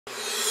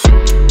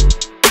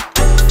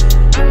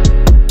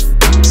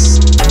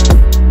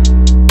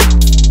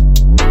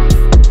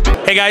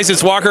Hey guys,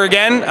 it's Walker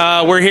again.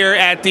 We're here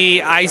at the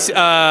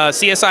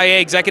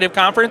CSIA Executive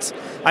Conference.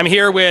 I'm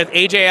here with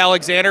AJ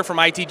Alexander from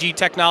ITG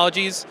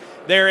Technologies.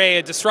 They're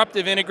a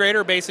disruptive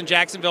integrator based in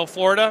Jacksonville,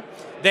 Florida.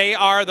 They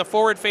are the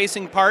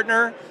forward-facing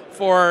partner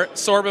for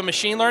SORBA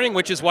machine learning,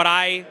 which is what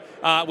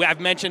I've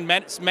mentioned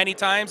many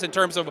times in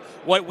terms of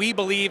what we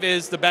believe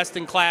is the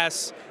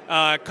best-in-class,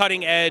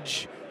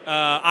 cutting-edge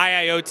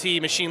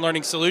IIoT machine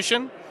learning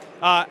solution.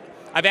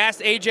 I've asked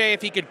AJ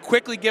if he could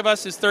quickly give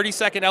us his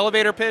 30-second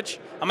elevator pitch.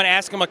 I'm going to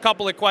ask him a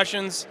couple of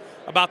questions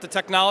about the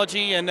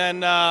technology, and then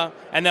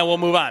we'll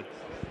move on.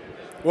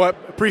 Well,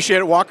 appreciate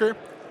it, Walker.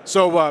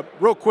 So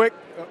real quick,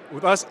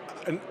 with us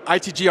in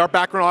ITG, our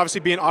background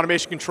obviously being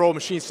automation control,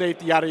 machine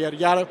safety, yada, yada,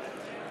 yada.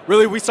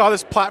 Really, we saw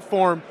this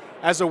platform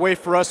as a way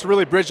for us to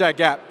really bridge that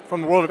gap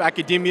from the world of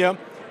academia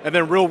and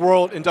then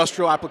real-world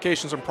industrial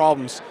applications and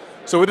problems.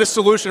 So with this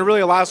solution, it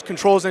really allows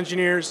controls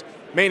engineers,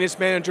 maintenance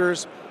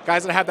managers,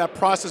 guys that have that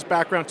process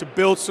background to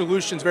build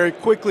solutions very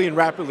quickly and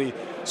rapidly.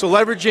 So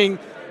leveraging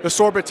the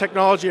SORBA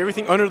technology,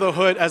 everything under the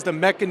hood as the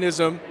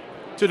mechanism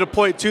to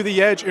deploy it to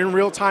the edge in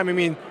real time. I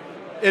mean,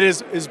 it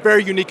is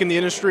very unique in the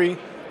industry.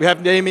 We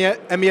have the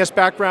MES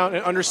background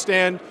and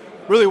understand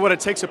really what it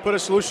takes to put a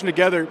solution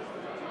together,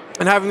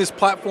 and having this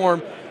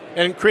platform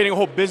and creating a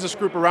whole business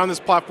group around this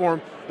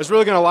platform is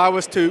really going to allow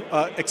us to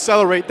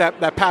accelerate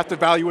that path to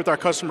value with our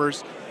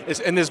customers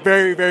in this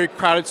very, very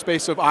crowded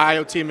space of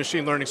IoT and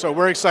machine learning. So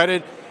we're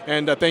excited,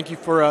 and thank you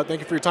for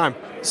your time.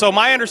 So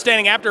my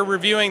understanding, after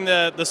reviewing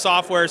the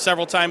software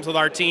several times with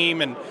our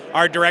team, and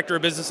our Director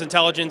of Business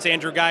Intelligence,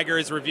 Andrew Geiger,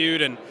 has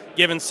reviewed and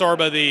given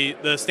SORBA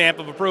the stamp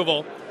of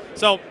approval.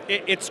 So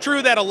it's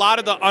true that a lot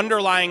of the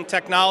underlying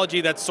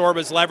technology that SORBA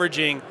is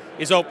leveraging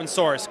is open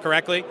source,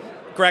 correct?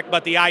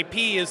 But the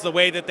IP is the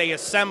way that they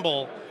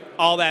assemble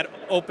all that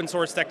open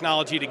source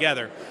technology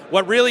together.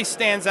 What really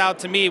stands out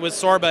to me with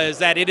SORBA is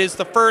that it is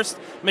the first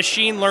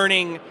machine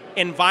learning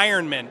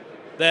environment,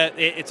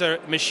 it's a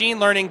machine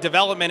learning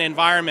development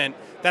environment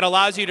that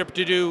allows you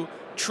to do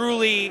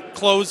truly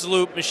closed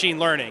loop machine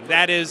learning.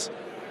 That is,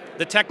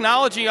 the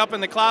technology up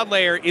in the cloud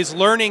layer is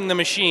learning the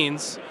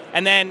machines,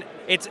 and then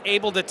it's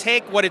able to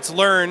take what it's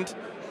learned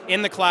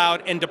in the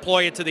cloud and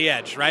deploy it to the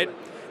edge, right?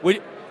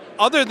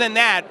 Other than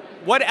that,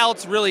 what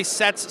else really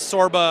sets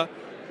SORBA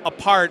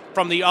apart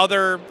from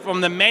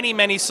the many,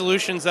 many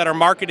solutions that are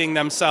marketing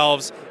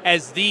themselves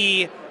as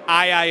the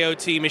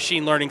IIoT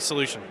machine learning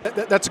solution?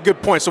 That's a good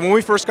point. So when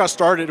we first got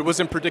started, it was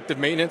in predictive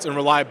maintenance and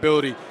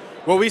reliability.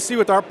 What we see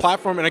with our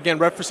platform, and again,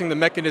 referencing the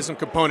mechanism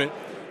component,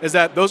 is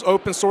that those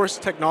open source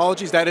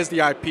technologies, that is the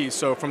IP.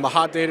 So from the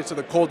hot data to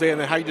the cold data,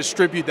 and then how you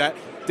distribute that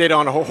data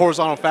on a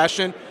horizontal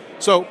fashion.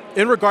 So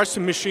in regards to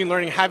machine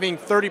learning, having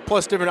 30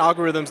 plus different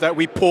algorithms that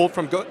we pulled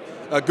from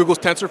Google's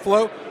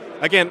TensorFlow,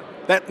 again,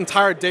 that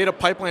entire data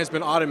pipeline has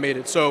been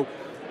automated. So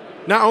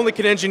not only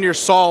can engineers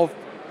solve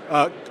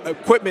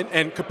equipment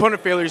and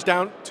component failures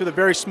down to the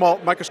very small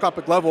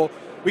microscopic level,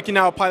 we can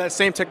now apply that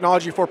same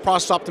technology for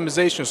process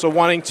optimization. So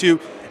wanting to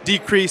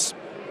decrease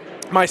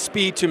my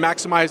speed to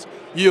maximize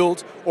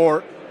yield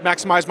or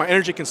maximize my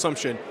energy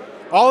consumption.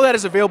 All of that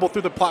is available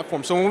through the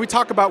platform. So when we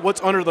talk about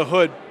what's under the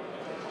hood,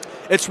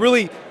 it's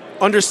really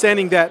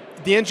understanding that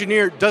the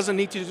engineer doesn't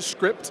need to do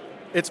script.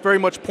 It's very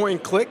much point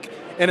and click,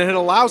 and it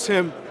allows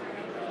him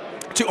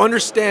to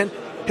understand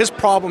his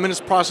problem and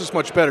his process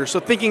much better. So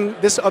thinking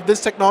of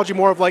this technology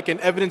more of like an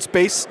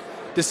evidence-based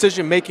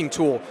decision-making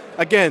tool.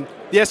 Again,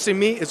 the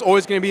SME is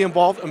always going to be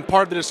involved and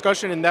part of the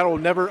discussion, and that will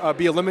never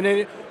be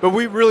eliminated, but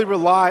we really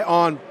rely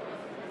on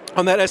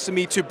that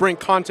SME to bring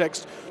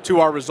context to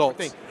our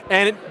results.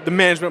 And the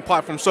management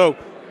platform. So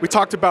we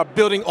talked about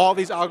building all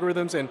these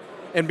algorithms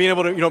and being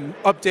able to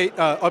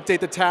update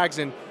the tags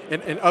and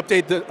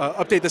update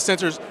the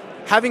sensors.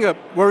 Having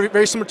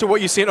very similar to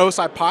what you see in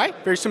OSI Pi,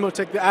 very similar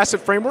to the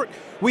asset framework,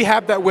 we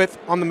have that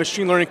on the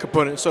machine learning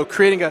component. So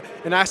creating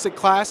an asset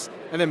class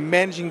and then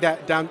managing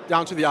that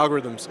down to the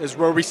algorithms is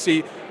where we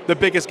see the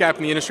biggest gap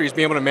in the industry, is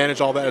being able to manage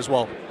all that as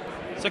well.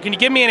 So can you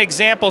give me an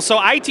example? So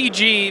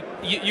ITG,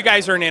 you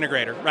guys are an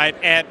integrator,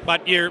 right?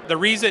 But the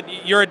reason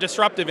you're a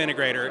disruptive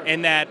integrator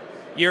in that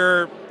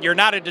you're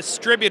not a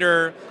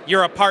distributor,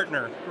 you're a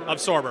partner of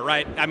SORBA,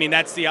 right? I mean,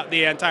 that's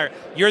the entire,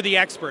 you're the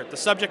expert, the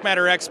subject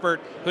matter expert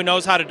who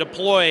knows how to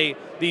deploy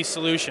these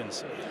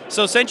solutions.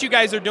 So since you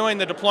guys are doing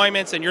the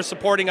deployments and you're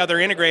supporting other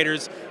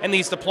integrators in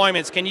these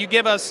deployments, can you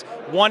give us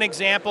one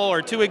example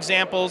or two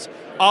examples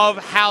of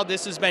how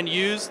this has been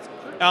used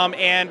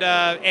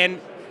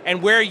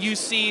and where you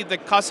see the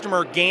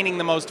customer gaining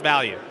the most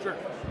value? Sure.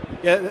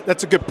 Yeah,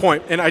 that's a good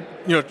point. And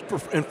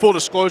in full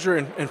disclosure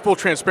and full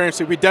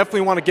transparency, we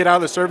definitely want to get out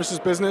of the services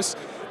business.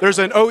 There's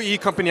an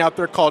OEE company out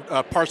there called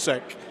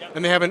Parsec,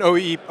 and they have an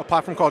OEE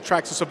platform called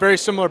Traxxas. So very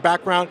similar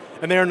background,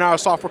 and they are now a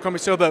software company.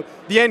 So the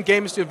end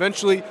game is to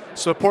eventually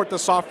support the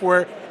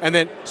software and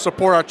then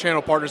support our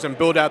channel partners and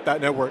build out that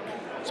network.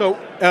 So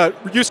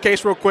use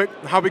case real quick,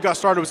 how we got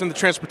started was in the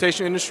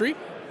transportation industry.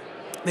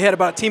 They had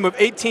about a team of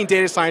 18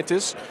 data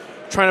scientists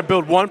trying to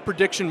build one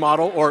prediction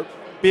model or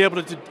be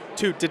able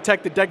to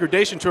detect the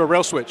degradation to a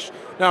rail switch.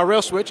 Now, a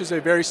rail switch is a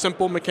very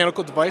simple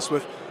mechanical device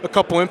with a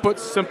couple inputs,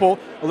 simple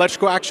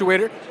electrical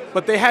actuator,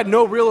 but they had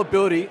no real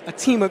ability, a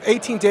team of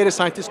 18 data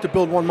scientists, to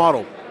build one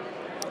model.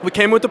 We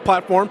came with the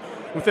platform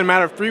within a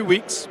matter of 3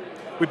 weeks.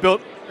 We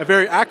built a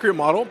very accurate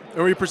model,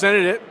 and we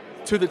presented it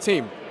to the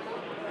team.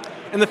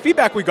 And the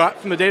feedback we got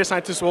from the data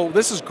scientists, well,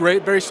 this is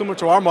great, very similar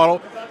to our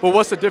model, but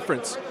what's the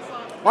difference?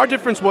 Our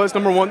difference was,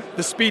 number one,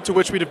 the speed to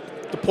which we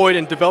deployed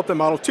and developed the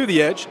model to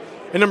the edge,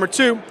 and number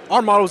two,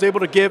 our model was able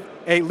to give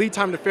a lead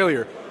time to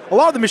failure. A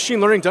lot of the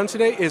machine learning done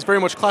today is very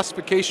much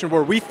classification,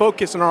 where we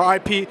focus on our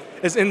IP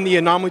is in the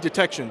anomaly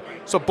detection.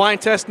 So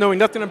blind test, knowing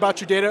nothing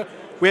about your data,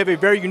 we have a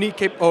very unique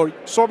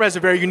SORBA has a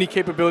very unique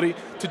capability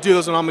to do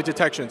those anomaly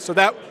detections. So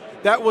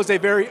that was a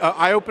very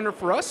eye-opener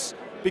for us,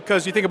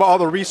 because you think about all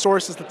the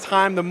resources, the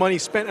time, the money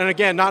spent, and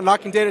again, not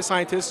knocking data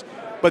scientists,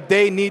 but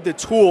they need the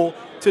tool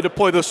to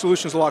deploy those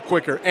solutions a lot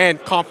quicker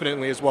and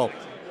confidently as well.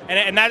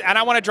 And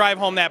I want to drive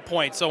home that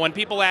point. So when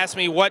people ask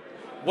me what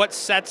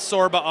sets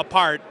SORBA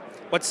apart,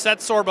 what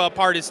sets SORBA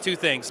apart is two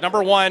things.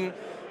 Number one,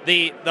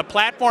 the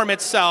platform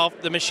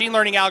itself, the machine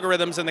learning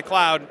algorithms in the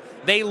cloud,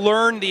 they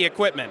learn the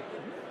equipment.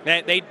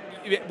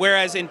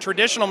 Whereas in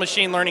traditional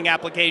machine learning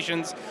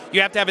applications,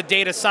 you have to have a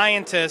data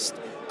scientist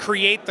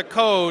create the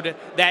code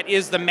that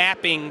is the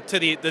mapping to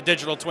the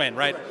digital twin,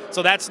 right?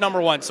 So that's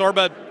number one.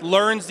 SORBA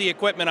learns the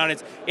equipment on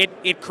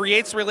it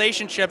creates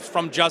relationships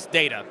from just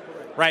data,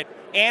 right?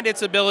 And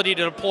its ability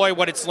to deploy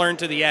what it's learned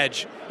to the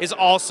edge is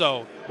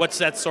also what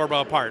sets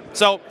SORBA apart.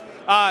 So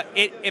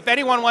if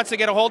anyone wants to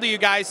get a hold of you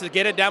guys to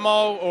get a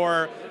demo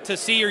or to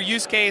see your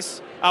use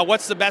case,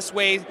 what's the best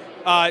way?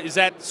 Is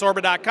that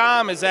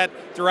sorba.com? Is that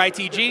through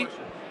ITG?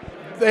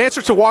 The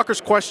answer to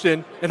Walker's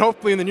question, and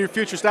hopefully in the near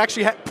future, is to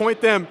actually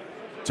point them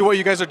to what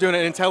you guys are doing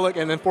at Intellic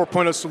and then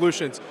 4.0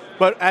 Solutions.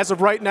 But as of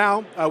right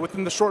now,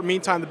 within the short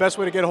meantime, the best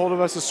way to get a hold of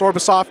us is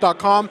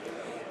sorbasoft.com.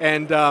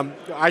 And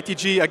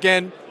ITG,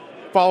 again,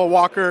 follow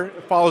Walker,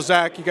 follow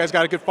Zach. You guys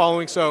got a good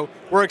following, so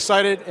we're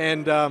excited.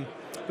 And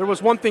there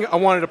was one thing I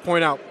wanted to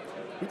point out.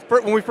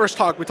 When we first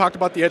talked, we talked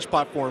about the edge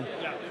platform.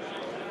 Yeah.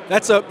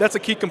 That's a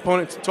key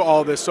component to all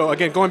of this. So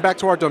again, going back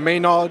to our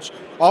domain knowledge,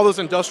 all those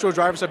industrial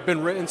drivers have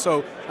been written.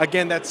 So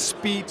again, that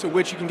speed to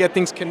which you can get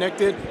things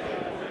connected.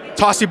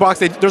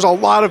 TossiBox, there's a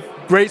lot of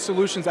great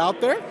solutions out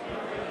there,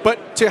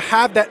 but to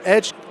have that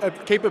edge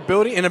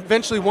capability and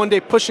eventually one day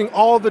pushing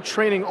all the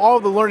training, all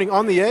the learning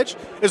on the edge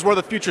is where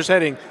the future's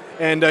heading.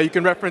 And you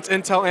can reference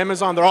Intel,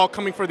 Amazon, they're all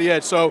coming for the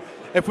edge. So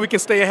if we can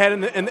stay ahead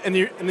in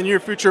the near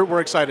future,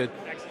 we're excited.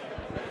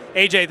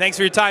 AJ, thanks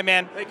for your time,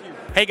 man. Thank you.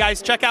 Hey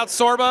guys, check out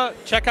SORBA,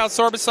 check out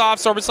SORBAsoft,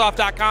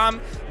 sorbasoft.com.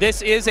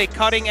 This is a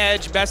cutting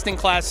edge, best in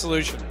class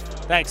solution.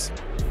 Thanks.